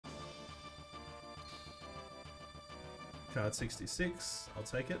Card 66. I'll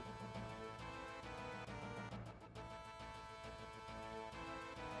take it.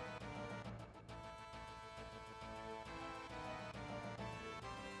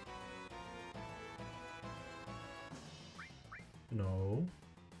 No.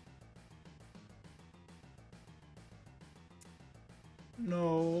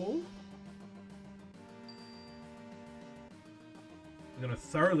 No. I'm gonna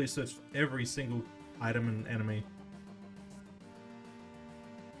thoroughly search every single item and enemy.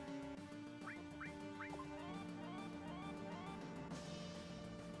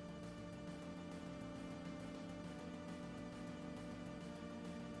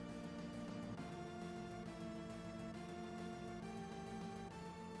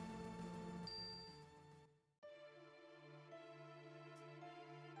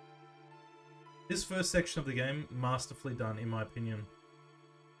 This first section of the game, masterfully done, in my opinion.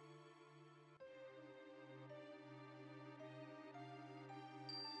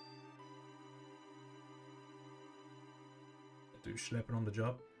 Do schlepping on the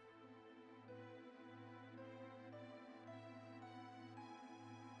job.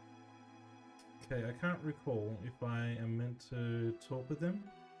 Okay, I can't recall if I am meant to talk with them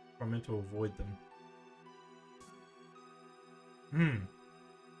or I'm meant to avoid them.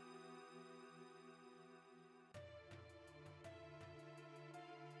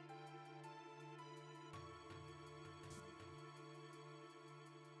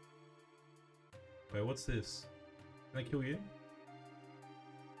 Wait, what's this? Can I kill you?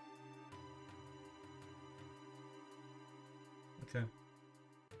 Okay.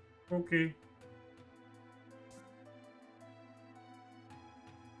 Okay.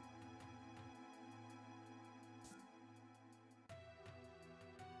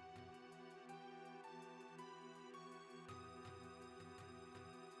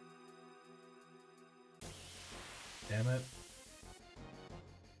 Damn it.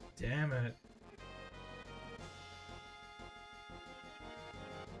 Damn it.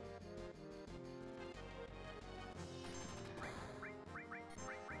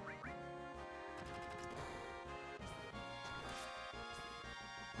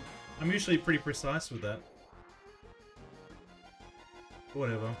 I'm usually pretty precise with that.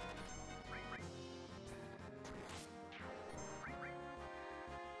 Whatever.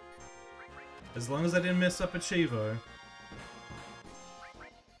 As long as I didn't mess up a Chivo.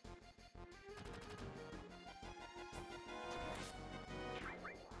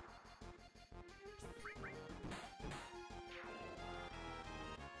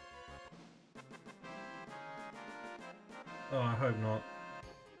 Oh, I hope not.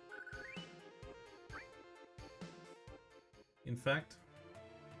 In fact.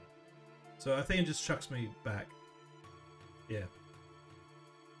 So I think it just chucks me back. Yeah.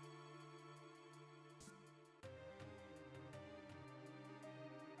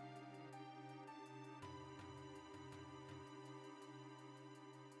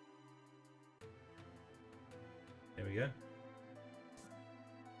 There we go.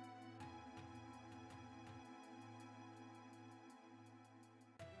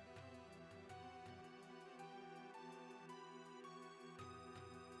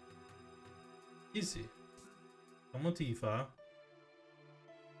 Easy. Come Tifa.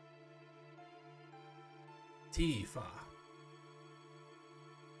 Tifa.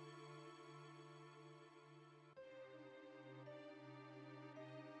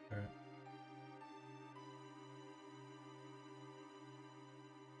 Alright.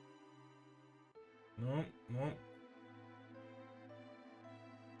 No, no.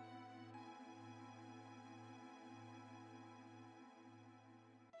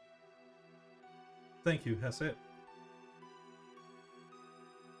 Thank you, that's it.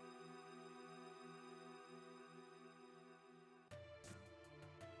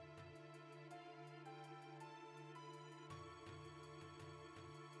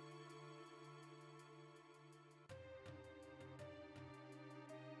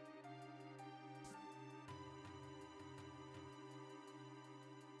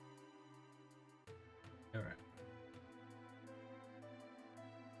 All right.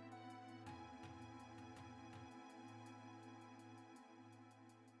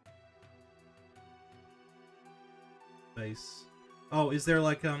 Base. Oh, is there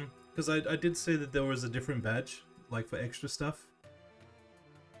like because I did say that there was a different badge like for extra stuff.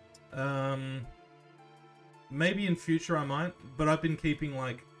 Maybe in future I might, but I've been keeping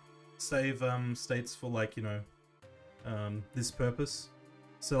like save states for like, you know, this purpose.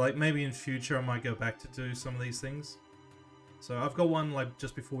 So like maybe in future I might go back to do some of these things. So I've got one like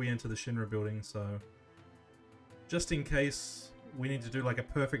just before we enter the Shinra building, so just in case we need to do like a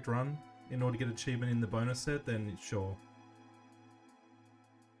perfect run in order to get achievement in the bonus set, then sure.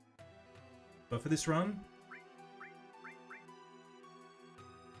 But for this run,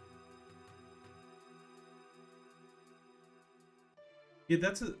 yeah,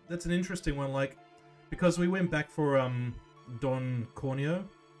 that's an interesting one. Like, because we went back for Don Corneo,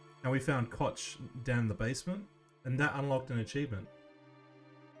 and we found Koch down in the basement, and that unlocked an achievement.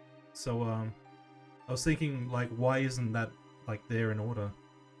 So I was thinking, like, why isn't that like there in order?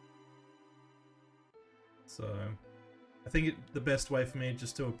 So I think the best way for me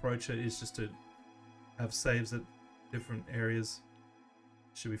just to approach it is just to have saves at different areas.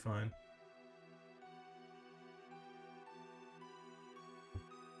 Should be fine.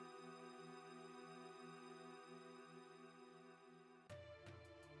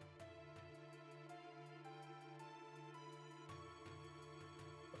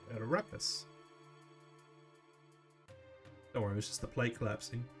 Out of ruckus. Don't worry, it's just the plate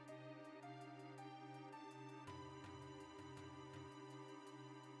collapsing.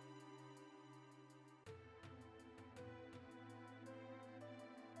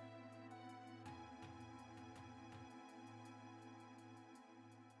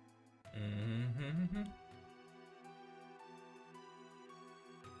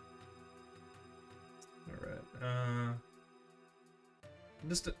 Alright,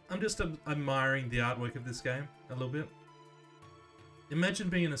 I'm just admiring the artwork of this game a little bit. Imagine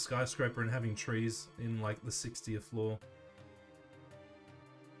being in a skyscraper and having trees in like the 60th floor.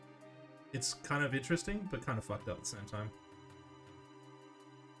 It's kind of interesting, but kind of fucked up at the same time.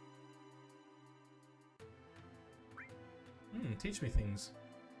 Teach me things.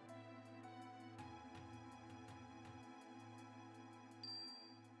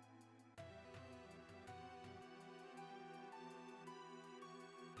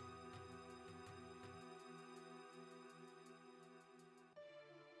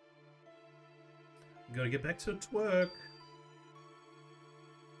 Gotta get back to twerk.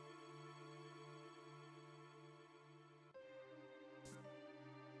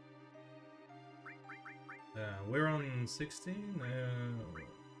 We're on 16.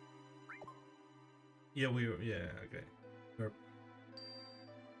 Yeah, okay.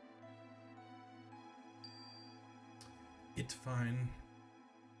 It's fine.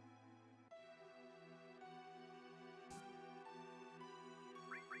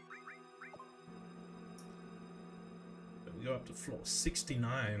 We go up to floor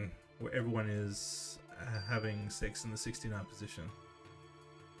 69, where everyone is having sex in the 69 position.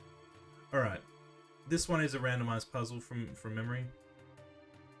 Alright. This one is a randomized puzzle from memory.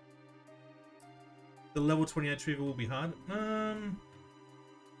 The level 28 trivia will be hard.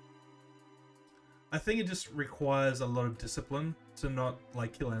 I think it just requires a lot of discipline to not,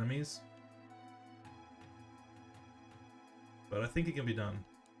 like, kill enemies. But I think it can be done.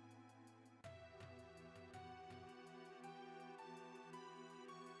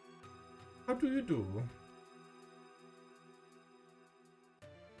 How do you do?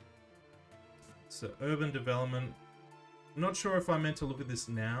 So, urban development. I'm not sure if I meant to look at this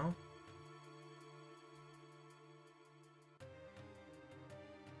now.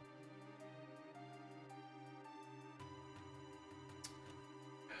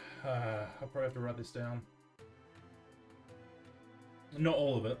 I'll probably have to write this down. Not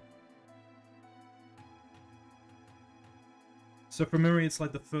all of it. So from memory, it's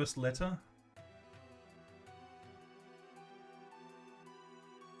like the first letter.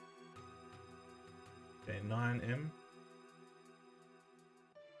 Okay, 9M.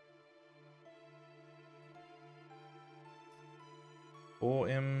 Or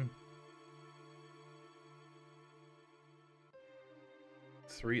M.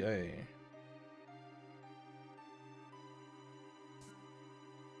 3A.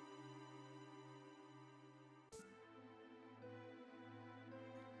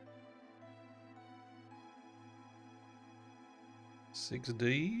 Six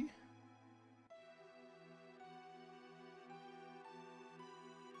D.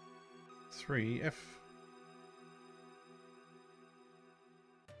 Three F.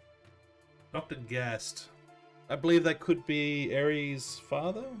 Dr. Gast. I believe that could be Ares'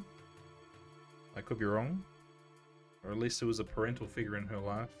 father? I could be wrong. Or at least it was a parental figure in her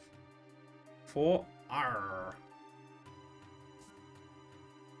life. 4R.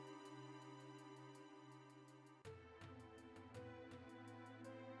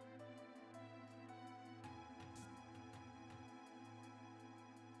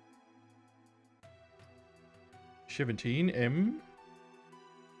 Seventeen M.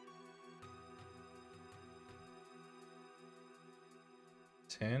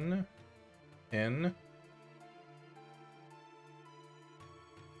 10 N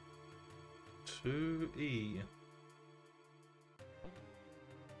 2 E.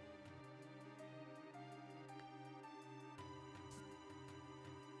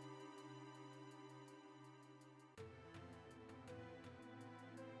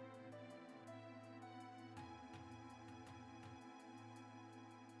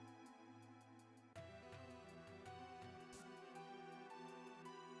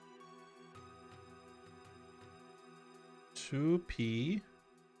 2P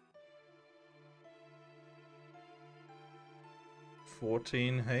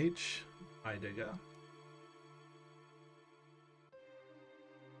 14H Heidegger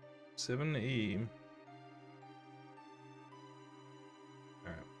 7E.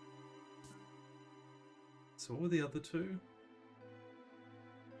 Alright. So what were the other two?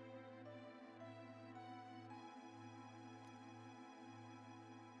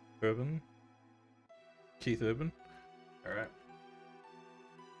 Urban. Keith Urban. Alright.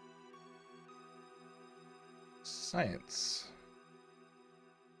 Science.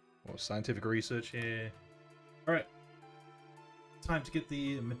 Or scientific research here. Alright. Time to get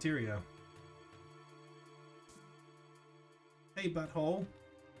the materia. Hey, butthole.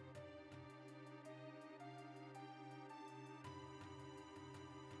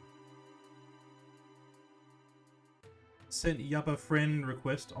 Sent Yubba friend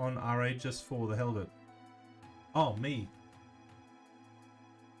request on RA just for the hell of it. Oh, me.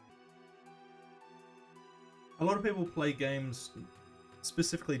 A lot of people play games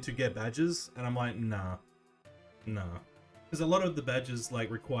specifically to get badges, and I'm like, nah. Nah. Because a lot of the badges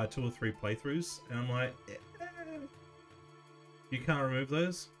like require 2 or 3 playthroughs, and I'm like, you can't remove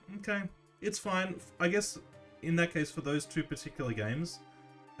those? Okay. It's fine. I guess in that case, for those 2 particular games,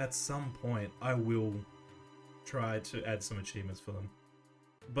 at some point I will try to add some achievements for them.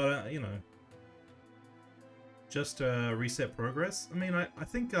 But, you know, just reset progress. I mean, I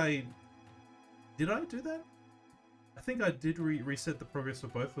think I... Did I do that? I think I did reset the progress for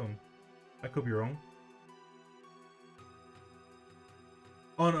both of them. I could be wrong.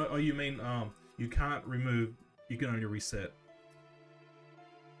 Oh no, oh you mean, you can't remove, you can only reset.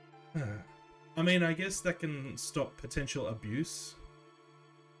 I mean, I guess that can stop potential abuse.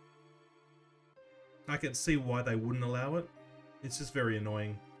 I can see why they wouldn't allow it. It's just very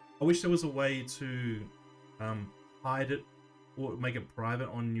annoying. I wish there was a way to hide it or make it private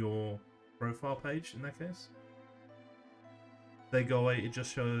on your profile page in that case. They go away, it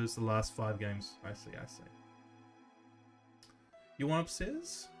just shows the last 5 games. I see, I see. You want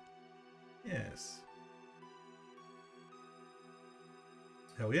upstairs? Yes.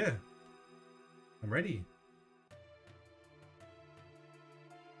 Hell yeah. I'm ready.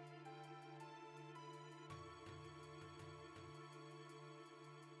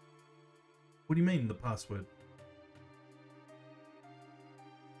 What do you mean, the password?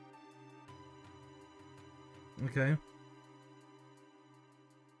 Okay.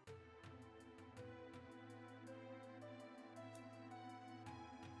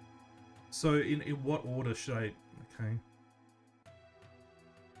 So in what order should I... Okay.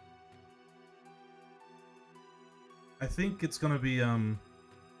 I think it's gonna be,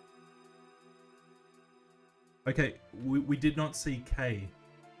 okay, we did not see K.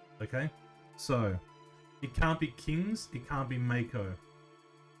 Okay? So, it can't be Kings, it can't be Mako.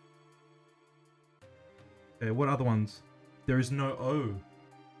 Okay, what other ones? There is no O.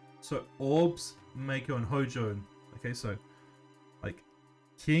 So, Orbs, Mako, and Hojo. Okay, so, like,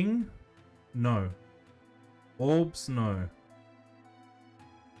 King... No. Orbs, no.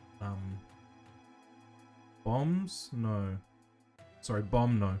 Bombs, no. Sorry,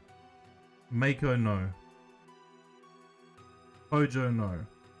 Bomb, no. Mako, no. Hojo, no.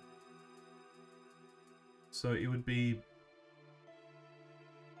 So it would be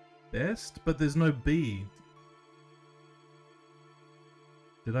best, but there's no B.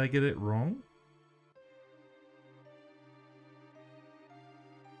 Did I get it wrong?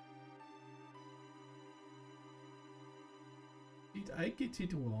 Did I get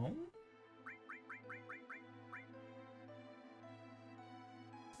it wrong?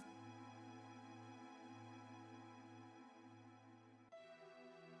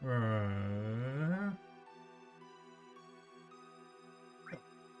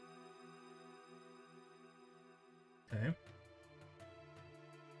 Okay.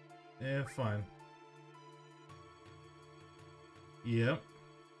 Yeah, fine. Yep.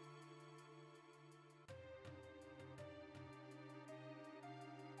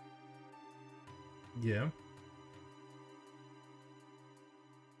 Yeah.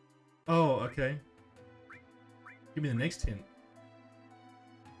 Oh, okay. Give me the next hint.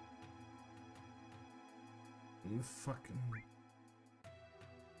 Fucking...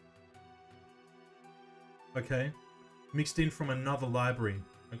 Okay. Mixed in from another library.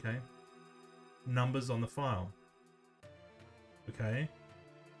 Okay. Numbers on the file. Okay.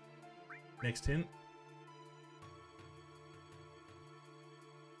 Next hint.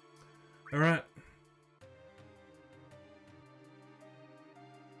 Alright.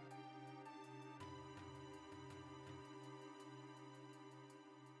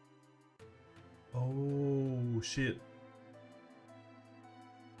 Oh, shit.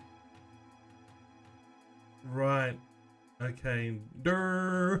 Right. Okay.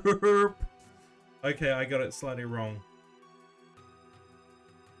 Derp. Okay, I got it slightly wrong.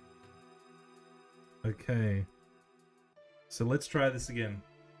 Okay. So let's try this again.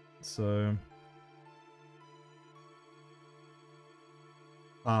 So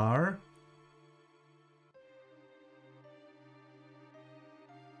R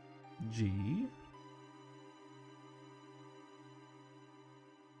G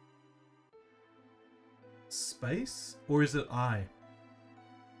space, or is it I?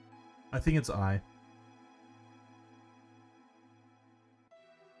 I think it's I.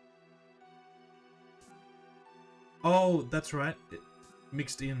 Oh, that's right. It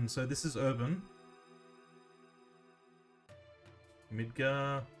mixed in. So this is urban.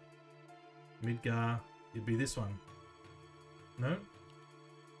 Midgar. Midgar. It'd be this one. No?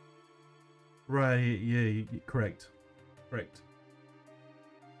 Right, yeah, correct. Correct.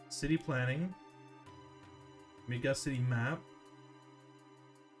 City planning. Midgar city map.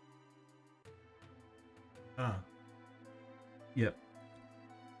 Ah. Yep.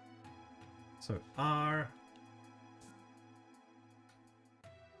 So R.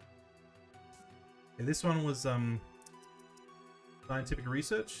 Yeah, this one was scientific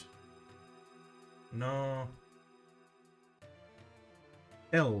research. No.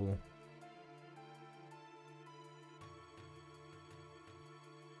 L.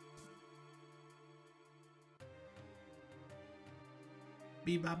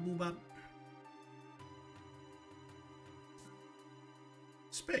 Bebop boobop.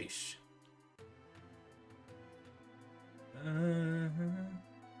 Space.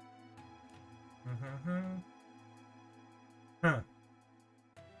 Huh.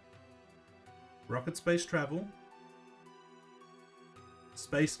 Rocket space travel.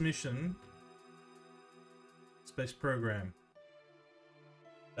 Space mission. Space program.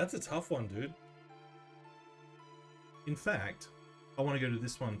 That's a tough one, dude. In fact, I want to go to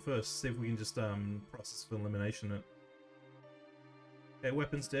this one first, see if we can just process for elimination it. Okay,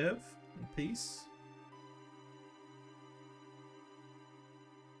 weapons dev, peace.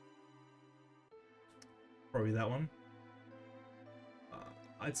 Probably that one.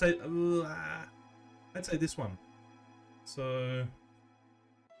 I'd say this one. So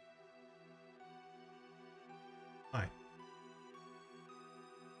hi.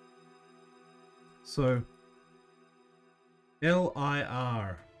 So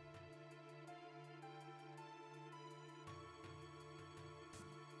LIR.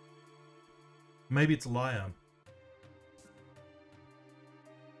 Maybe it's liar.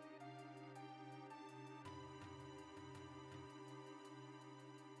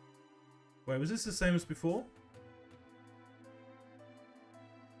 Wait, was this the same as before?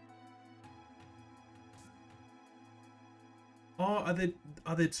 Oh,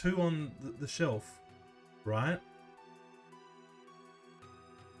 are there two on the shelf? Right?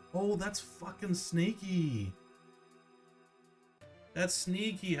 Oh, that's fucking sneaky. That's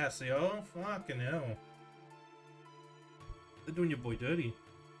sneaky, Hasio. Fucking hell. They're doing your boy dirty.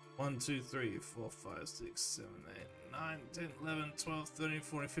 1, 2, 3, 4, 5, 6, 7, 8, 9, 10, 11, 12, 13,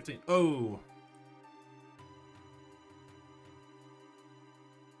 14, 15. Oh!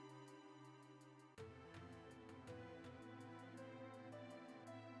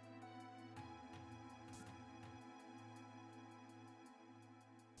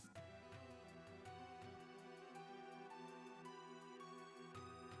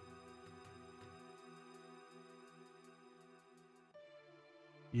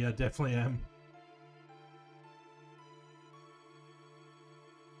 Yeah, definitely am.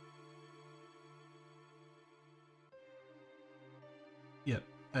 Yep,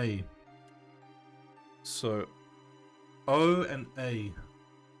 A. So, O and A.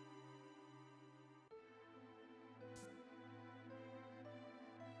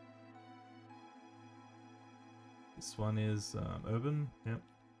 This one is urban. Yep,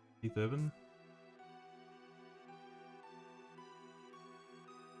 Keith Urban.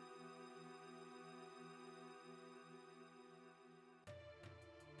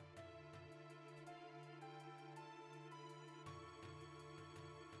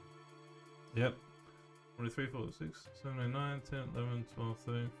 Yep. 23, 4, 6, 7, 8, 9, 10, 11, 12,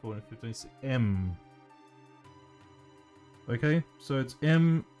 13, 14, 15, 16. M. Okay, so it's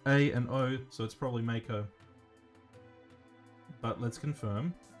M, A, and O, so it's probably Mako. But let's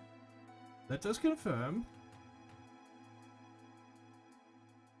confirm. Let us confirm.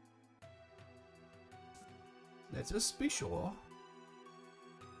 Let us be sure.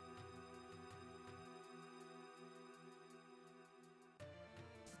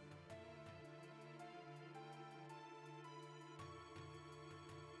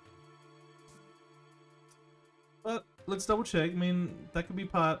 let's double check. I mean, that could be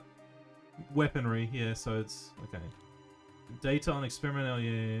part weaponry. Yeah, so it's okay. Data on experimental.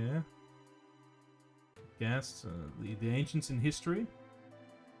 Yeah. Gas. The ancients in history.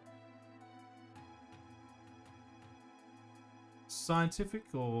 Scientific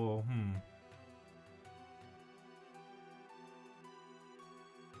or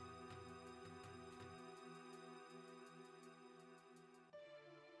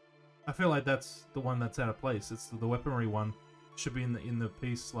I feel like that's the one that's out of place. It's the weaponry one. Should be in the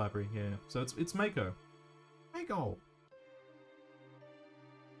piece library. Yeah. So it's Mako. Mako.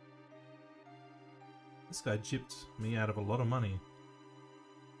 This guy gypped me out of a lot of money.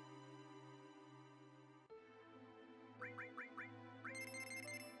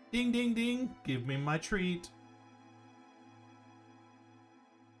 Ding ding ding! Give me my treat.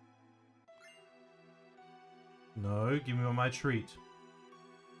 No, give me my treat.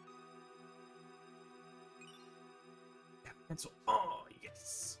 Cancel. Oh,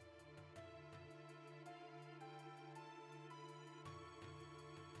 yes.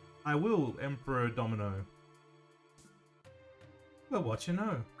 I will, Emperor Domino. Well, what you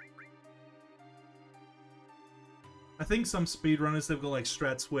know. I think some speedrunners, they've got like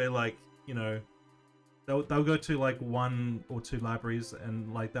strats where like, you know, they'll go to like 1 or 2 libraries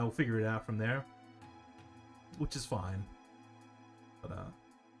and like they'll figure it out from there. Which is fine. But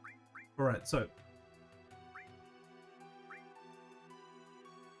alright, so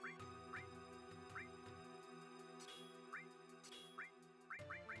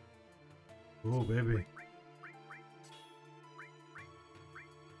oh baby.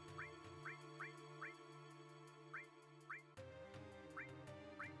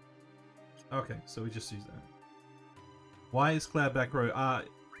 Okay, so we just use that. Why is Cloud back row?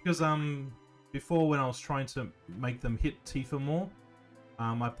 Because before when I was trying to make them hit Tifa more,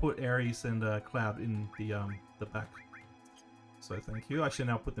 I put Ares and Cloud in the back. So thank you. I should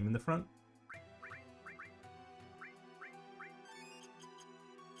now put them in the front.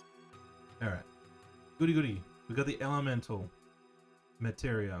 Alright. Goody goody. We got the elemental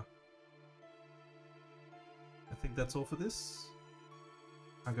materia. I think that's all for this.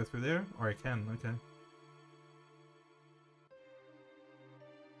 Can't go through there? Or I can, okay.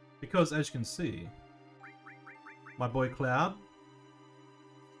 Because, as you can see, my boy Cloud,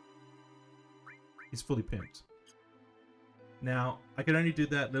 he's fully pimped. Now, I can only do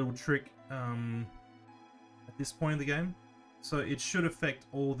that little trick at this point in the game, so it should affect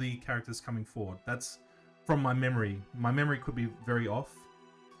all the characters coming forward. That's from my memory. My memory could be very off.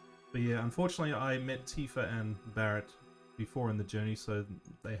 But yeah, unfortunately I met Tifa and Barrett before in the journey, so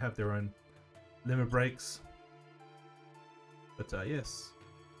they have their own limit breaks. But yes.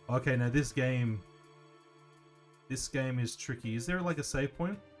 Okay, now this game is tricky. Is there like a save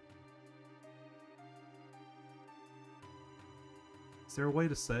point? Is there a way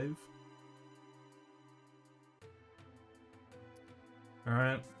to save?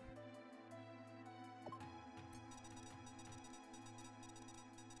 Alright.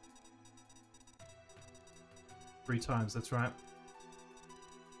 Three times, that's right.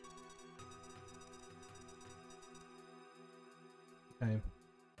 Okay.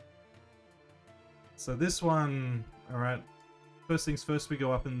 So this one, alright. First things first, we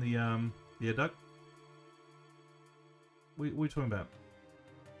go up in the air duct. What are you talking about?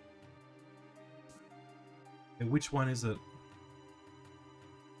 Okay, which one is it?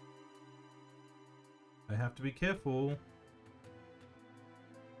 I have to be careful.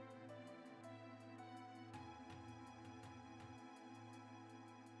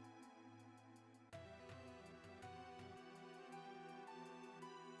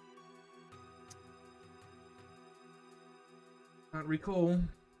 Can't recall.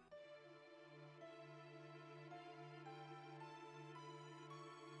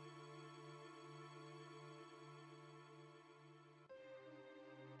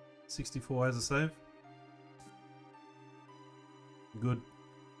 $64 as a save. Good.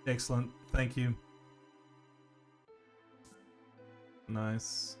 Excellent. Thank you.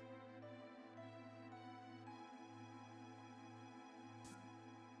 Nice.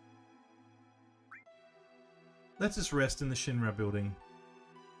 Let's just rest in the Shinra building.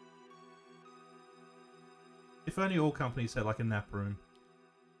 If only all companies had like a nap room.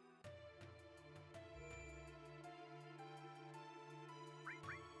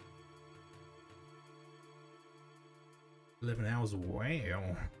 $11 hours,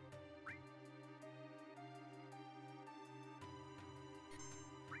 wow.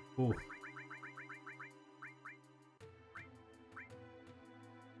 Ooh.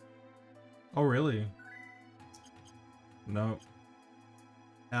 Oh really? No.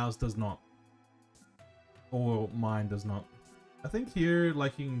 Ours does not. Or mine does not. I think here,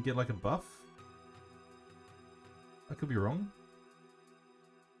 like, you can get like a buff. I could be wrong.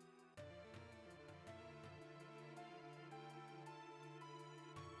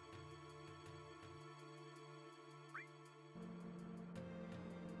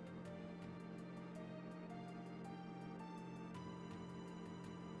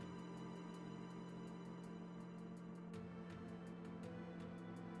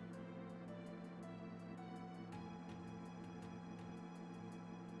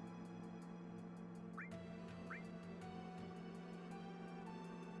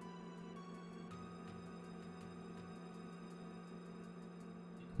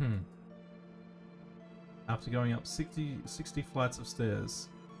 After going up 60 flights of stairs,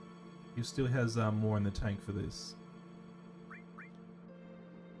 he still has more in the tank for this.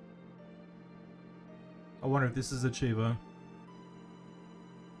 I wonder if this is Achiever.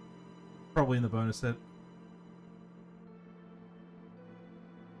 Probably in the bonus set.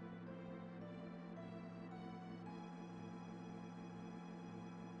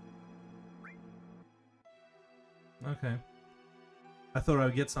 Okay. I thought I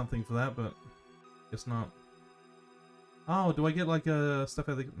would get something for that, but guess not. Oh, do I get like stuff out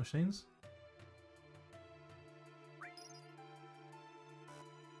of the machines?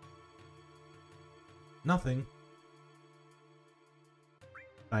 Nothing.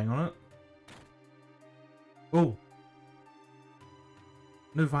 Bang on it. Oh.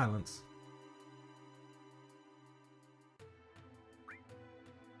 No violence.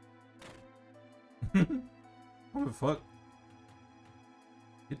 What the fuck?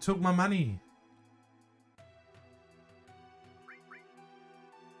 It took my money.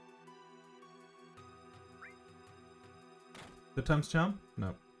 Good times charm?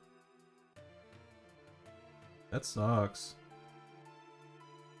 No. That sucks.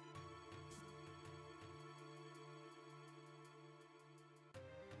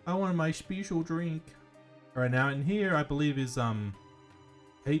 I want my special drink. Alright, now in here I believe is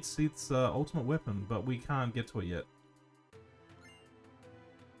Hate Sith's ultimate weapon, but we can't get to it yet.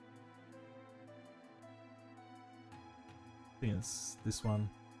 I think it's this one.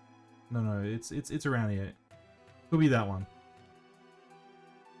 No, it's around here. Could be that one.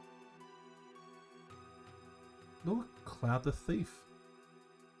 Look, Cloud the Thief.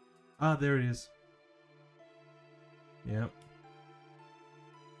 Ah, there it is. Yep.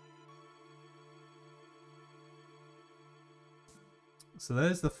 So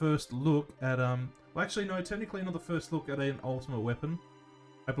there's the first look at well, actually no, technically not the first look at an ultimate weapon.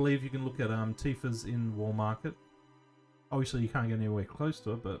 I believe you can look at Tifa's in Wall Market. Obviously you can't get anywhere close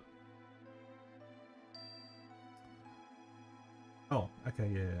to it, but oh, okay,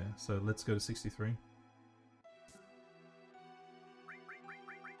 yeah. So let's go to 63.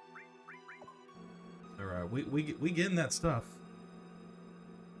 Alright, we getting that stuff.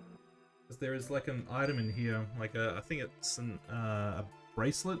 Because there is like an item in here, like a, I think it's an a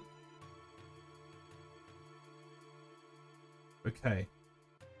bracelet. Okay.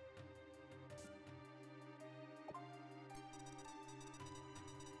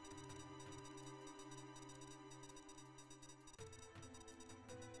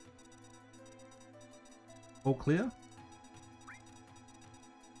 All clear?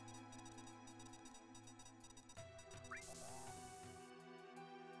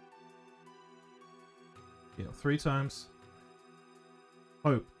 Yeah, 3 times.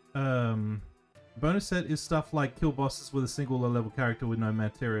 Hope. Bonus set is stuff like kill bosses with a single low level character with no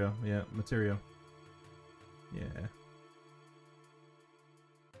materia. Yeah, materia. Yeah.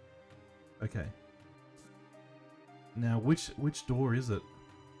 Okay. Now, which door is it?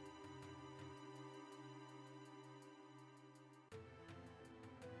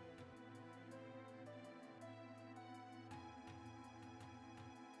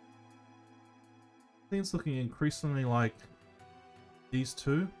 I think it's looking increasingly like these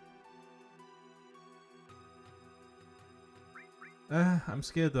two. I'm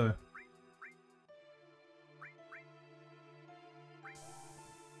scared though.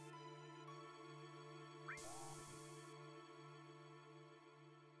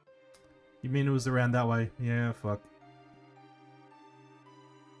 You mean it was around that way? Yeah, fuck.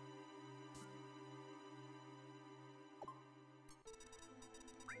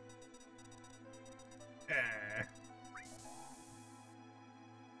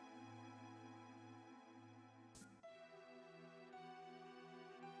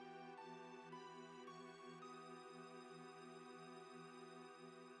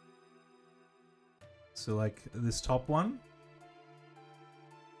 So like this top one.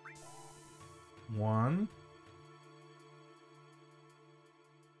 1.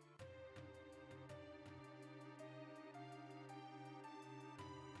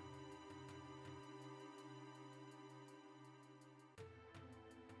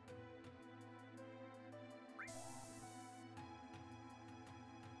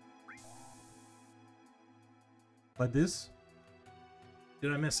 Like this?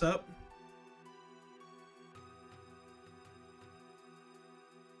 Did I mess up?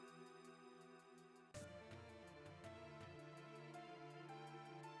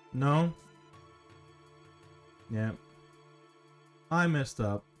 No? Yeah. I messed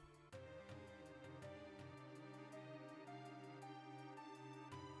up.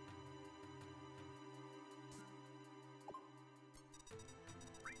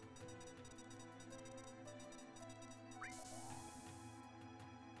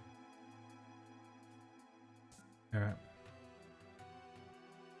 Alright.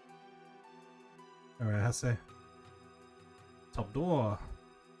 Alright, I say. Top door.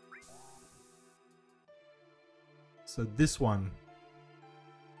 So this one.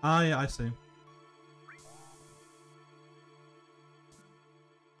 Ah, yeah, I see.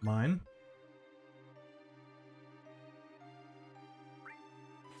 Mine.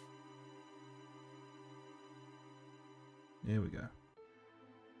 Here we go.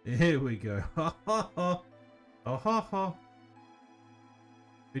 Here we go. Ha ha ha. Oh ha ha.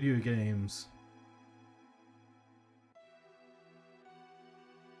 Video games.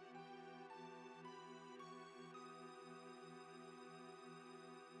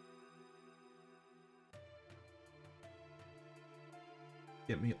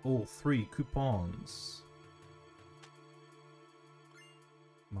 Get me all 3 coupons.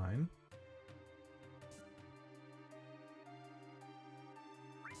 Mine.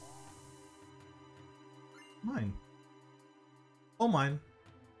 Mine. All mine.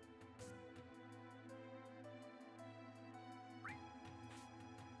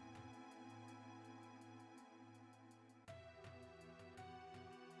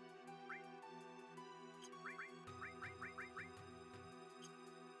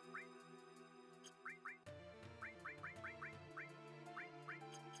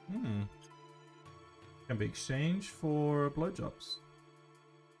 Can be exchanged for blowjobs.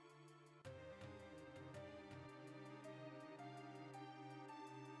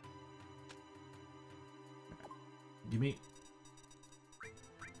 Gimme.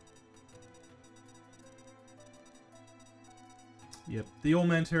 Yep, the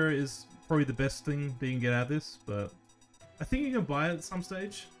All-Manterra is probably the best thing that you can get out of this, but I think you can buy it at some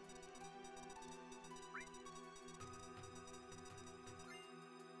stage.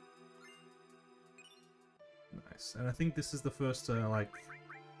 Nice, and I think this is the first,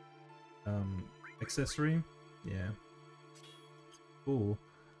 accessory. Yeah. Cool.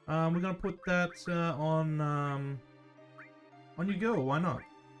 We're gonna put that on you go. Why not?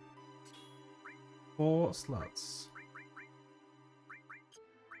 4 slots.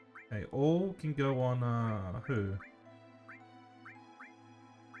 Okay, all can go on who?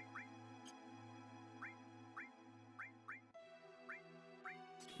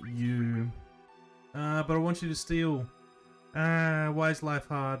 You. But I want you to steal. Why is life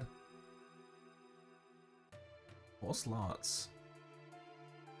hard? 4 slots.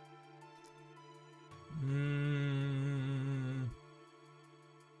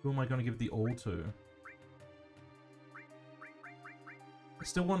 Who am I going to give the all to? I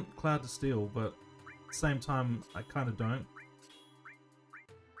still want Cloud to steal, but at the same time, I kind of don't.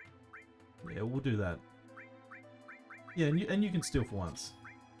 Yeah, we'll do that. Yeah, and you can steal for once.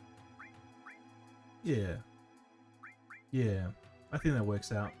 Yeah. Yeah, I think that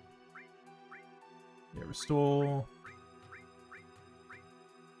works out. Yeah, restore.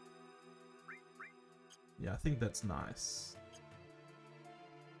 Yeah, I think that's nice.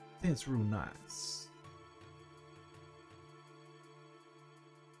 I think it's real nice.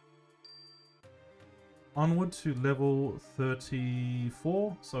 Onward to level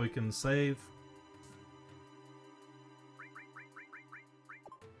 34, so we can save.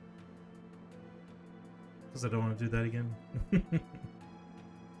 Because I don't want to do that again.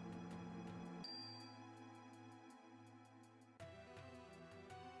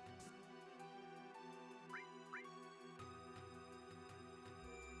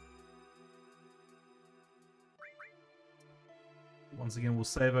 Once again, we'll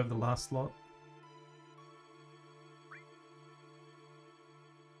save over the last slot.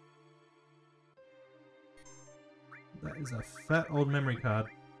 That is a fat old memory card.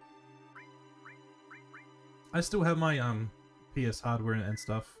 I still have my PS hardware and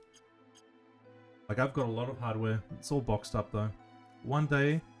stuff. Like, I've got a lot of hardware. It's all boxed up though. One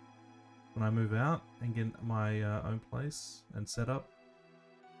day, when I move out and get my own place and set up,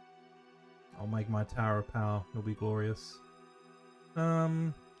 I'll make my Tower of Power. It'll be glorious.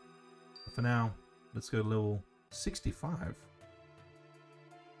 For now, let's go to level 65.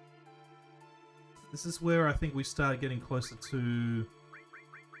 This is where I think we start getting closer to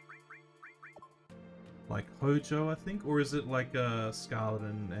like Hojo, I think, or is it like Scarlet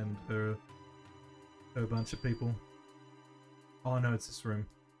and her bunch of people? Oh no, it's this room.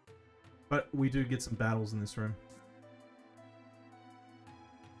 But we do get some battles in this room.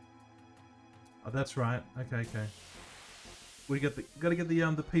 Oh, that's right. Okay, okay. We gotta get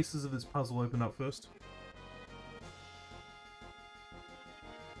the pieces of this puzzle opened up first.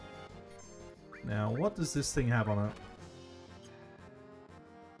 Now, what does this thing have on it?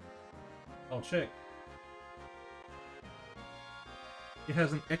 I'll check. It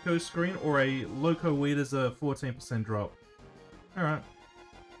has an echo screen or a Loco Weed as a 14% drop. Alright.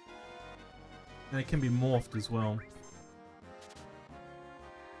 And it can be morphed as well.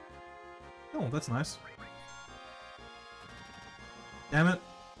 Oh, that's nice. Damn it.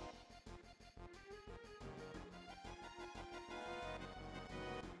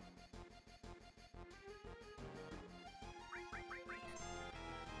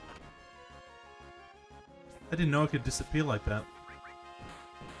 I didn't know it could disappear like that.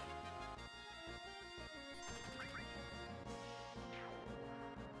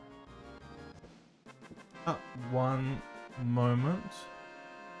 One moment.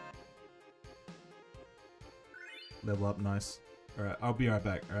 Level up, nice. Alright, I'll be right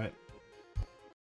back, alright?